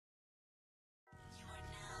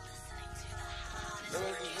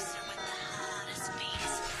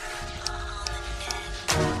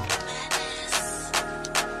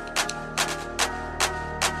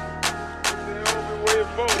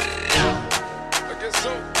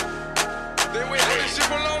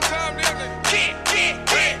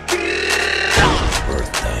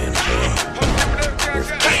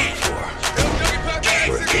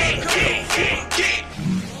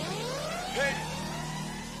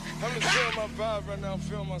I'm just feeling my vibe right now, I'm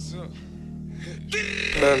feeling myself.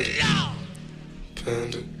 Panda.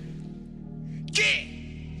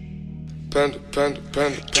 Panda, panda, panda,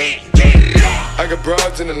 panda. I got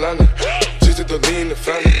broads in Atlanta, just to lean the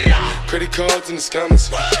family. Credit cards in the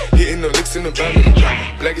scammers, hitting the licks in the van.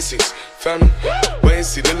 Legacies, found them, wait and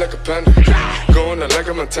see, look like a panda. Going out like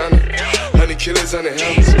a Montana, honey killers on the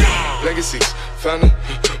helmets. Legacies, found them,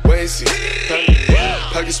 wait and see, panda.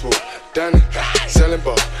 Pockets full, dining, selling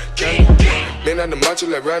ball, candy. Man on the macho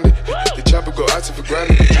like Randy, the chopper go out to for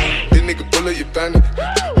granted. This nigga bullet, you bandit.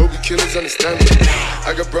 Hope you killers understand it.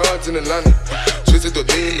 I got broads in Atlanta, twisted the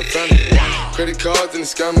lean in the family. Credit cards and the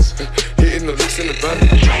scammers, hitting the licks in the van.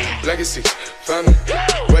 Legacy, family,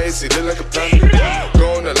 wait and see, look like a panda.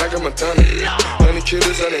 Going out like a Montana, honey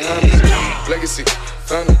killers on the hammers. Legacy,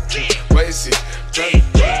 family, wait and see, family.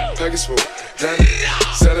 Package full, Danny,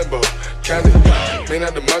 selling ball, candy. Man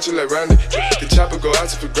out the macho like Randy, the chopper go out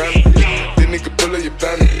to for granted. This nigga pull up your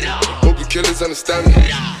bandit, hope you killers understand me.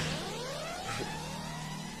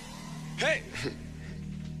 Hey!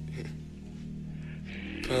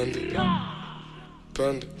 Panda,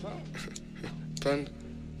 panda, panda,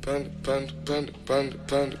 panda, panda, panda, panda,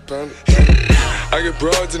 panda, panda. I get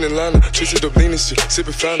broads in Atlanta, twisted up lean and shit,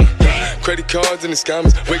 sippin' fountain. Credit cards and the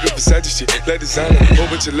scammers, wake up beside your shit, like designer, whole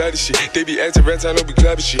bunch of lattice shit. They be acting rats, I know we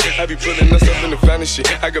clapping shit. I be pulling us up in the finest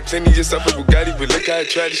shit. I got plenty of stuff with Bugatti, but look how I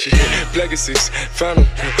try this shit. Legacies, found them,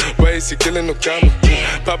 why is he killing no comma?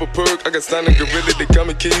 Pop a perk, I got signed a gorilla, they come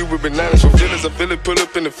and kill you with bananas. For feelings, I feel it, pull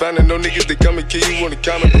up in the fountain. No niggas, they come and kill you on the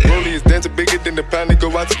comment. But Broly is dancing bigger than the pound. They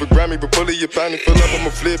go out to the Grammy, but pull it, your pound, full up, I'ma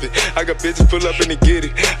flip it. I got bitches, pull up and they get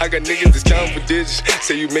it. I got niggas that's counting for digits.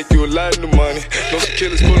 Say you make you a lot of money. No some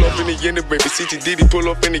killers pull up in the end of baby. CTDD pull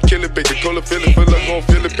up in the killer baby. Cola fill it, pull up, gon'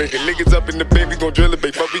 fill it baby. Niggas up in the baby, gon' drill it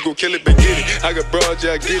baby. Fuck, we gon' kill it baby, get it. I got broads,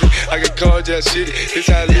 yeah, I get it. I got cars, yeah, I shit it. This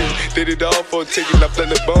how I live. Did it all for a ticket. I play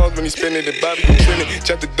the bombs when he spinning the Bobby gon' trend it.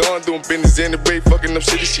 Chop the dawn, doing business in the break. Fucking up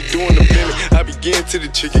shit, she doing the minute. I begin to the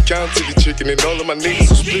chicken, count to the chicken, and all of my niggas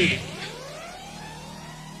will split it.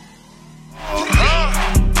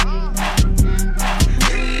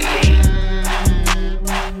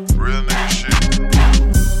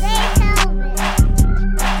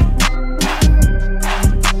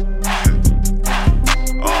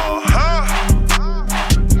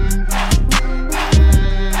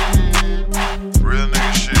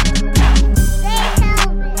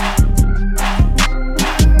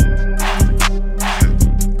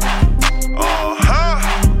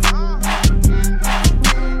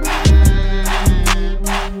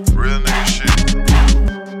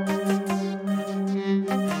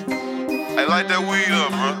 Light that weed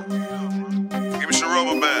up, bro. Give me some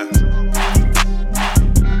rubber band.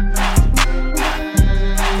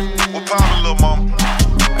 What poppin', little mama?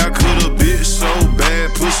 How could a bitch so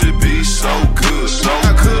bad, pussy be so good?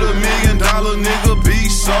 How could $1 million nigga be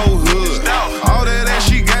so hood? All that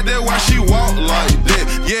ass she got, that why she walk like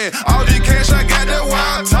that. Yeah, all the cash I got, that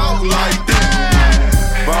why I talk like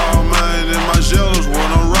that. Ball man in my jealous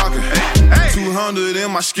when I'm rockin'. 200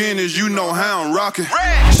 in my skinnies, you know how I'm rockin'.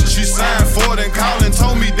 She signed for it and called and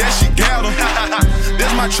told me that she got them.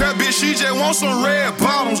 That's my trap bitch, she just want some red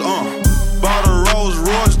bottoms. Bought a Rolls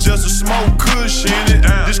Royce just to smoke kush in it.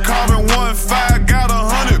 This carbon 1.5 got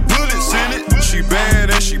 100 bullets in it. She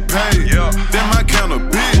bad and she paid. That my kind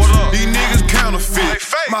of bitch. These niggas counterfeit.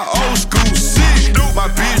 My old school sick.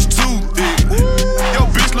 My bitch too thick. Yo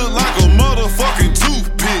bitch look like a motherfucking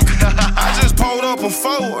toothpick. I just pulled up a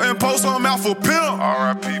foe and post them out for pimp.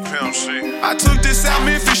 R.I.P. Pimp C. I took this out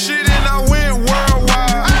Memphis shit and I went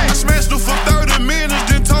worldwide. I smashed her for 30 minutes,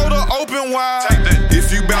 then told her open wide.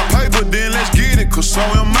 If you bout paper, then let's get it, cause so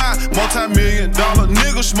am I. Multi-million-dollar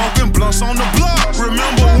nigga smoking blunts on the block.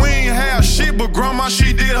 Remember, we ain't have shit, but grandma,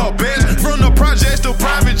 she did her best. From the projects to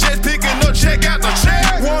private jets, picking up check out the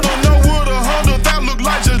check. Wanna know what 100,000 look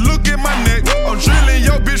like? Just look at my neck. I'm drilling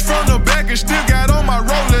your bitch from the back and still got on my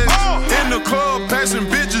Rolex. In the club, passing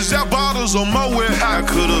bitches out bottles of Moet. How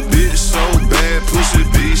could a bitch so bad, pussy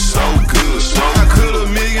be so good? How could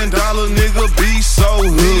 $1 million nigga be so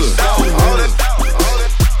hood? All that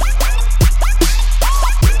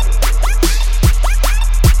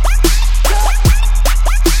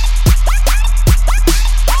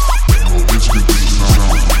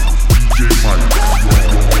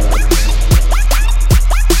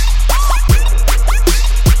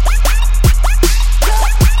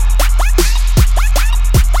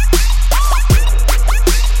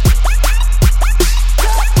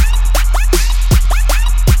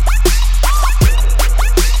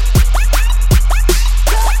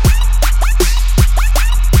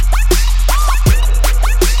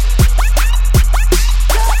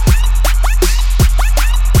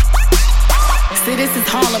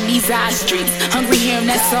these eye streets. Hungry him,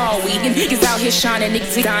 that's all we. Niggas out here shining,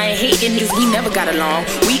 niggas dying, hating niggas. We never got along.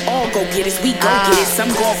 We all go get it, we go get it.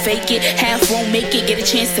 Some gon' fake it, half won't make it. Get a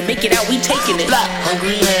chance to make it out, we taking it. Block,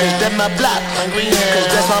 hungry hands, cause that's my block. Hungry hands,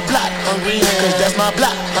 cause that's my block. Hungry hands, cause that's my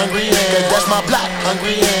block. Hungry hands, cause that's my block.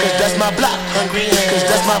 Hungry hands, cause that's my block. Hungry hands, cause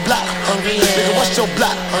that's my block. Hungry hands, nigga, what's your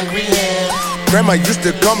block? Hungry hands. Grandma used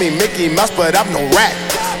to call me Mickey Mouse, but I'm no rat.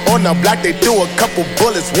 On the block, they threw a couple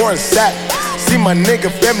bullets, Warren Sapp. See my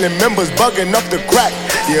nigga family members bugging up the crack.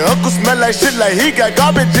 Your uncle smell like shit like he got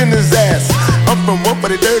garbage in his ass. I'm from one for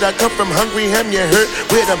the dirt, I come from hungry ham, you hurt.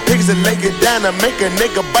 Where them pigs that lay it down and make a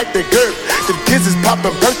nigga bite the girth. The kids is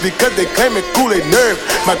popping perks because they claim it cool they nerve.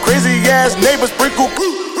 My crazy ass neighbors sprinkle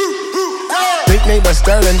big name was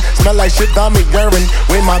Sterling, smell like shit on me Gurrin.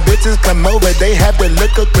 When my bitches come over, they have the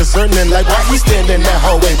look of concerning. Like why he standing in that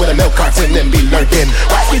hallway with a milk carton and be lurking?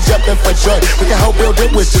 Why he jumping for joy? We can whole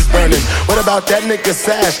building was just burning. What about that nigga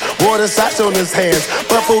Sash? Water socks on his hands.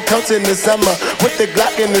 Buffalo comes in the summer with the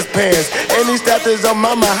Glock in his pants. And he stabbed his own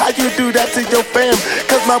mama. How you do that to your fam?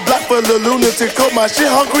 Cause my block full of lunatics. Call my shit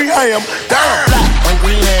hungry I am. Damn.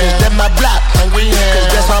 Block, hungry hands, cause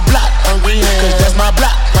that's my block. Hungry hands, cause that's my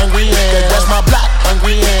block. Hungry hands, cause that's my block.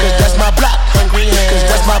 Hungry hands, cause that's my block. Hungry hands, cause that's my block. Hungry hands, cause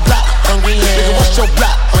that's my block. Hungry hands, nigga, what's your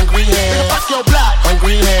block? Hungry hands, nigga, fuck your block.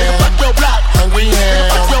 Hungry hands, nigga, fuck your block. Hungry hands, nigga,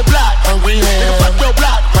 fuck your block. Hungry hands, nigga, fuck your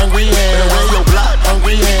block. Hungry hands, better wear your block.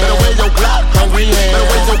 Hungry hands, better wear your block. Hungry hands, better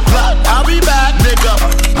wear your block. I'll be back, nigga.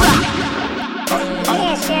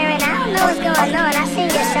 Yeah, Sharon, I don't know what's going on. I seen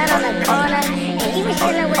your son on the corner, and he was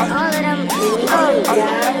chilling with all of them.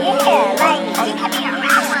 Yeah, like he could be a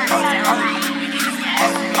rapper.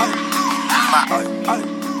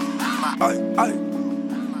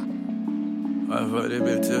 I fuck this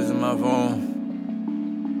bitch texting my phone.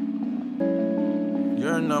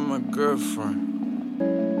 You're not my girlfriend.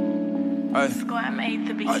 I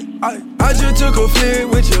just took a flick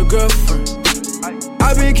with your girlfriend.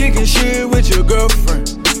 I been kicking shit with your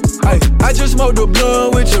girlfriend. I just smoked a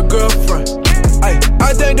blunt with your girlfriend.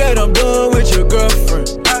 I think that I'm done with your girlfriend.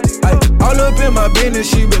 All up in my business,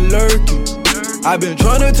 she been lurking. I been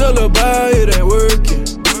tryna tell her about it ain't working.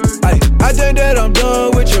 I think that I'm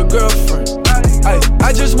done with your girlfriend.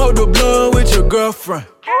 I just smoked a blunt with your girlfriend.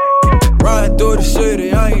 Riding through the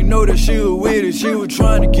city, I ain't know that she was with it. She was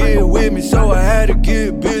trying to get with me, so I had to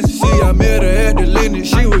get busy. See, I met her at the Lenny.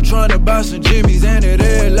 She was trying to buy some Jimmy's and it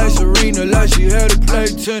had like Serena, like she had to play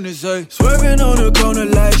tennis. Swerving on the corner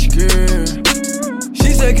like she cared.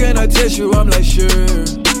 She said, can I touch you? I'm like, sure.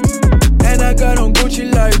 And I got on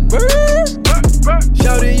Gucci like bird.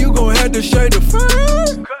 Shouting, you gon' have to shake the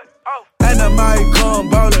fur. And I might come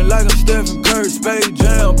ballin' like I'm Stephen Curry. Spade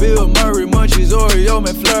Jam, Bill Murray, Munchies, Oreo,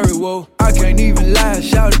 McFlurry. Whoa, I can't even lie,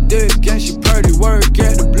 shout a dick, and she pretty. Work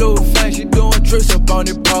at the Blue Fang, she doing tricks up on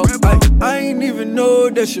it pole. I ain't even know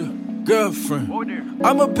that's your girlfriend.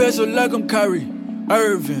 I'm a pencil like I'm Kyrie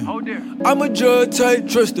Irving. I'm a drug type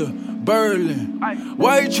Trista Berlin.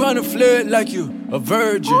 Why you tryna flirt like you a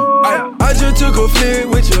virgin? I just took a flick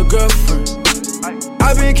with your girlfriend.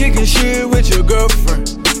 I been kicking shit with your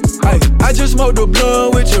girlfriend. I just smoked a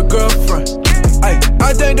blunt with your girlfriend.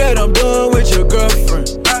 I think that I'm done with your girlfriend.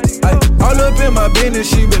 All up in my business,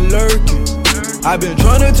 she been lurking. I been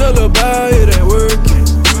tryna tell her about it ain't working.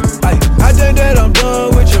 I think that I'm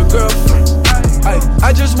done with your girlfriend.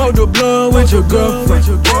 I just smoked a blunt with your girlfriend.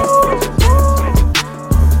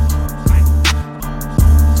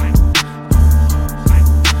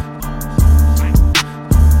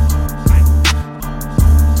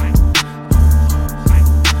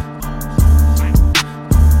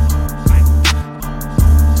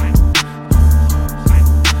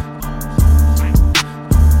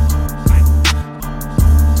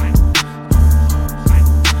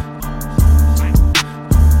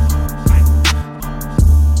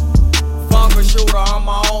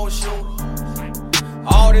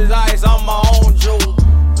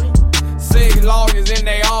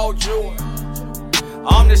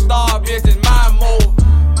 I'm the star, bitch, it's my move.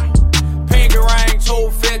 Pinky ring,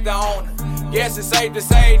 250 on it. Guess it's safe to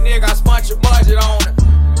say, nigga, I spent your budget on it.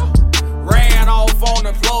 Ran off on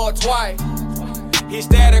the floor twice. He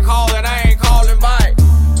steady calling, I ain't calling back.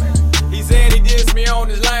 He said he dissed me on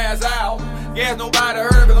his last album. Guess nobody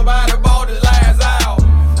heard, cause nobody bought his last album.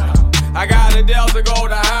 I got a Delta go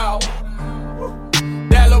to house.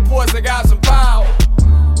 That little pussy got some power.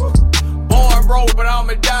 Born broke, but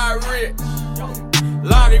I'ma die rich.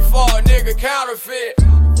 Lonnie for a nigga counterfeit.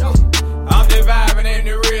 I'm just vibing in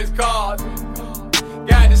the wrist cards.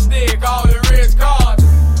 Got the stick, all the wrist cards.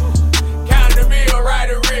 Count the meal, right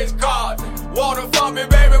the wrist card. Wanna fuck me,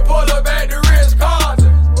 baby, pull up at the wrist cards.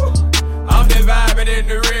 I'm just vibing popping in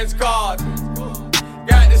the wrist cards.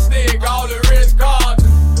 Got the stick, all the wrist cards.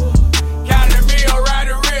 Counting me around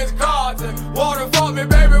the wrist cards. Wanna fuck me,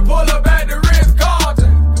 baby, pull up at the wrist cards.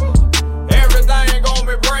 Everything gon'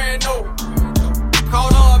 be brand new.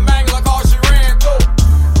 Called her a mangler cause she ran through.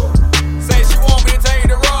 Say she want me to take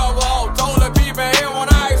the rubber off. Told her people here when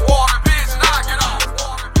I ice water, bitch, knock it off.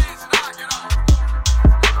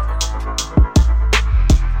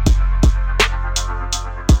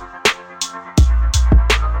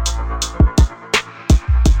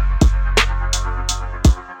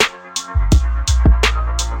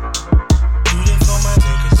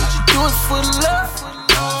 Do it for the love.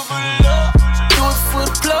 Do it for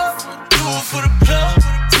the plug. Do it for the plug.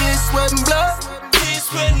 Tears, sweat, and blood. Tears,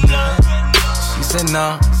 sweat, and blood. She said,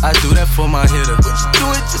 nah, I do that for my hitter. But you do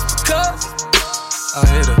it just because I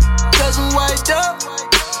hit her. Cause I'm white up.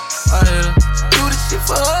 I hit her. Do this shit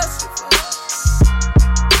for us.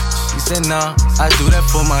 She said, nah, I do that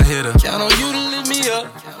for my hitter. Count on you to lift me up.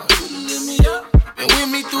 Been with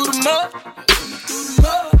me through the mud.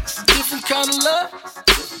 It's a different kind of love.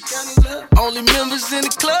 Only members in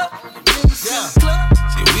the club.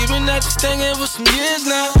 See, we been at this thing for some years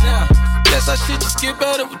now. Guess our shit just get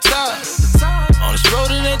better with time. On this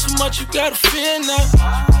road it ain't too much you gotta fear now.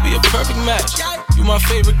 Be a perfect match, you my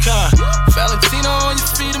favorite kind. Valentino on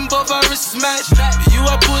your feet and both our wrists match. For you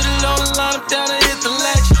I put it on the line, I'm down and hit the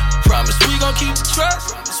latch. Promise we gon' keep the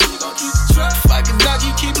trust. If I can knock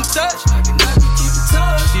you, keep in touch.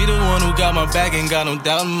 She the one who got my back, ain't got no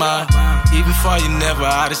doubt in mind. Even for you never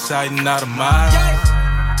out of sight and out of mind.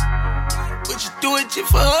 But you do it just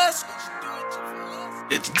for us.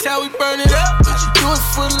 It's the time we burn it up. But you do it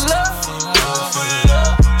for the love.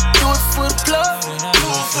 Do it for the plug. Do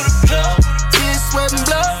it for the plug. Tears, sweat, and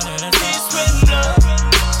blood. Tears, sweat, and blood.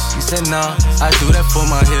 She said, nah, I do that for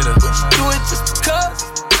my hitter. But you do it just because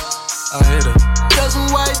I hit her. Cause I'm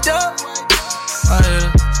white up. I hit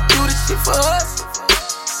her. Do this shit for us.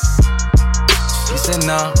 She said,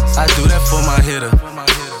 nah, I do that for my hitter.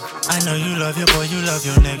 I know you love your boy, you love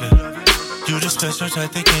your nigga. You the special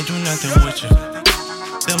type, they can't do nothing with you.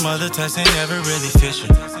 Them other types ain't never really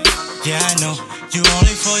fishing. Yeah, I know, you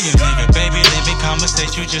only for your nigga. Baby, let me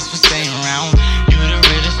compensate you just for staying around. You the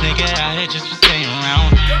realest nigga out here just for staying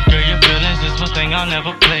around. Girl, your feelings is one thing I'll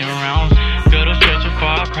never play around. Girl, don't stretch it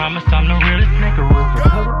far, I promise I'm the realest nigga with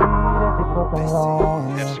you.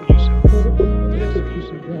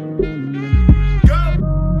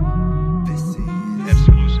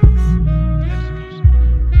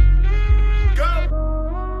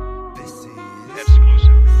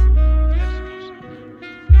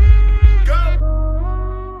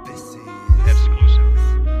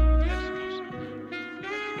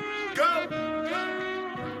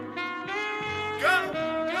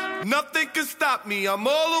 Nothing can stop me, I'm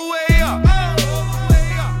all the way up.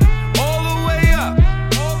 All the way up.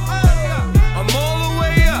 I'm all the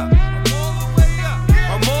way up.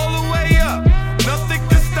 I'm all the way up. Nothing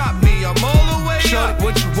can stop me, I'm all the way up. Shorty,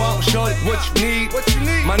 what you want, shorty, what you need.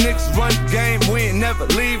 My niggas run the game, we ain't never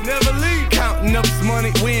leave. Counting up this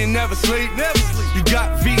money, we ain't never sleep. You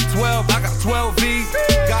got V12, I got 12 V's.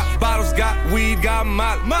 Got bottles, got weed, got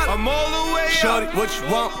molly. I'm all the way up. Shorty, what you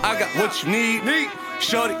want, I got what you need.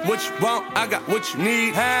 Shorty, what you want, I got what you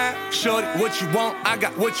need. Shorty, what you want, I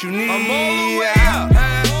got what you need. I'm all the way up.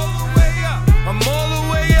 I'm all the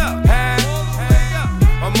way up.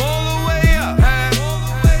 I'm all the way up.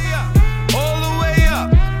 All the way up.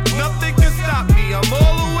 Nothing can stop me, I'm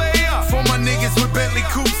all the way up. For my niggas with Bentley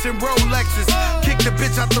coupes and Rolexes. Kicked the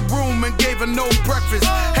bitch out the room and gave her no breakfast.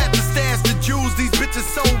 Had to stash the jewels, these bitches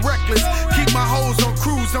so reckless. Keep my hoes on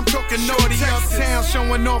cruise, I'm talking naughty uptown,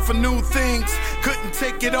 showing off for new things. Couldn't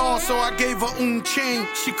take it all, so I gave her chain.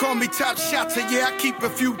 She called me top shotter, yeah, I keep a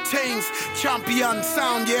few tings. Champion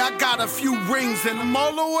sound, yeah, I got a few rings. And I'm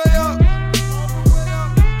all the way up,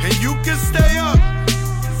 and you can stay up.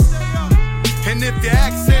 And if you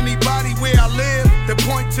ask anybody where I live, they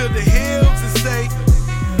point to the hills and say,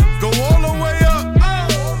 go all the way up.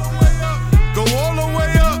 Go all the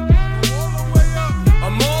way up.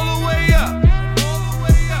 I'm all the way up.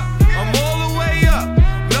 I'm all the way up.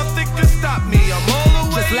 Nothing can stop me. I'm all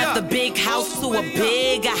the way up. Just left the big house to a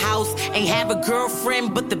bigger house. Ain't have a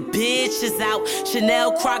girlfriend, but the bitch is out.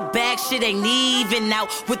 Chanel croc bag, shit ain't even out.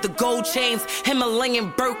 With the gold chains,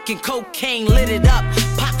 Himalayan Birkin, cocaine lit it up.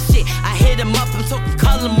 Pop shit, I hit him up. I'm talking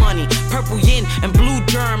color money, purple yin and blue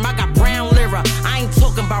germ. I got brown lira. I ain't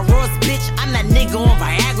talking about Ross, bitch. I'm that nigga on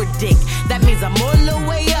Viagra dick. That means I'm all the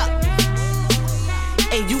way up,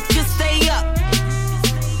 and you can stay up.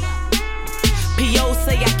 P.O.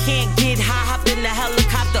 say I can't get high, hop in the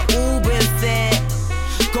helicopter, Uber and said,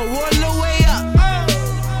 go all the way up.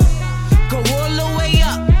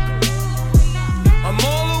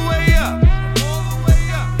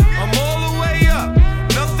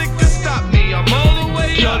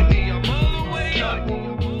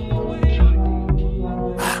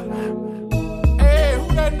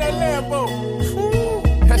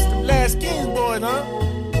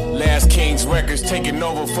 records taking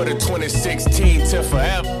over for the 2016 till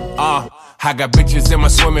forever. I got bitches in my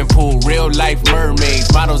swimming pool, real life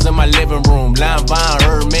mermaids. Models in my living room, Line Von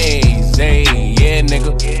Hermes. Hey, yeah,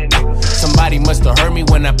 nigga. Somebody must have heard me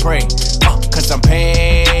when I pray. Cause I'm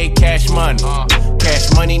paid cash money.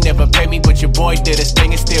 Cash money never paid me, but your boy did his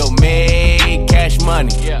thing and still made cash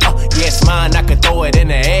money. Yeah, it's mine, I could throw it in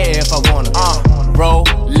the air if I wanna.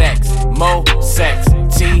 Rolex, Mo sex,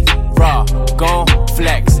 T-Raw, gon'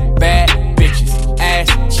 flex. Bad bitches, ass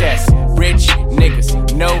chest, rich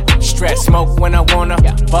niggas, no stress. Smoke when I wanna,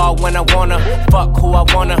 ball when I wanna, fuck who I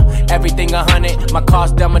wanna. Everything 100, my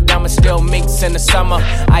car's dumber, still minks in the summer.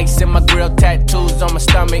 Ice in my grill, tattoos on my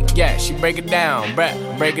stomach. Yeah, she break it down,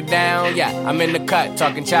 bruh, break it down. Yeah, I'm in the cut,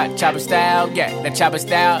 talking chopper style. Yeah, that chopper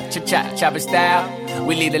style, chopper style.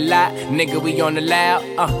 We lead a lot, nigga, we on the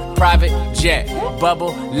loud. Private jet,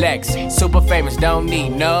 bubble Lex, super famous, don't need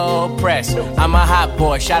no press. I'm a hot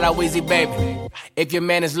boy, shout out Weezy baby. If your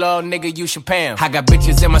man is low, nigga, you should pay him. I got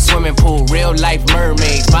bitches in my swimming pool, real life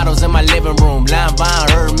mermaids. Models in my living room, Line Von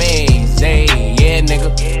Hermes. Hey, yeah,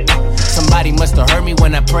 nigga. Somebody must have heard me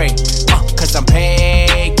when I pray. Cause I'm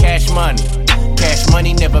paid cash money. Cash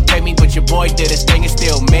money never paid me, but your boy did his thing and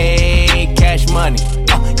still made cash money.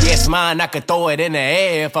 Yeah, it's mine, I could throw it in the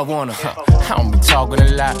air if I wanna. I don't be talking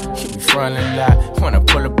a lot, he be frontin' a lot. When I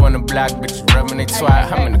pull up on the block, bitches rubbing they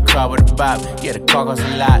twat. I'm in the car with a bop, yeah, the car goes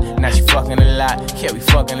a lot. Now she fucking a lot, yeah, we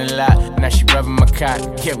fucking a lot. Now she rubbing my cock,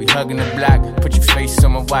 yeah, we hugging the block. Put your face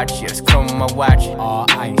on my watch, yeah, it's chrome on my watch.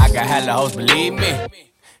 I got hella hoes, believe me.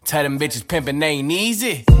 Tell them bitches pimpin' ain't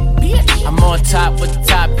easy. I'm on top with the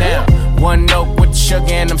top down. One note with the sugar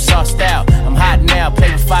and I'm sauced out. I'm hot now,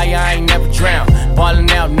 play with fire, I ain't never drown. Ballin'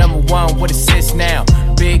 out, #1 with assists now.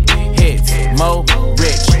 Big hits, Mo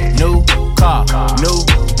rich, new car, new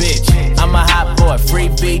bitch. I'm a hot boy, free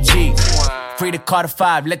BG. Free to Carter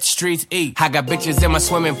 5, let the streets eat. I got bitches in my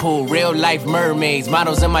swimming pool, real life mermaids.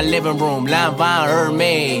 Models in my living room, Line Von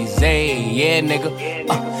Hermes. Hey, yeah,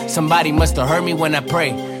 nigga. Somebody must have heard me when I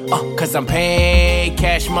pray. Cause I'm paid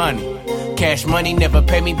cash money. Cash money never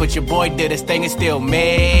paid me, but your boy did his thing and still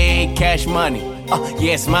made cash money.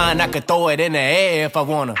 Yeah, it's mine, I could throw it in the air if I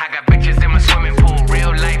wanna.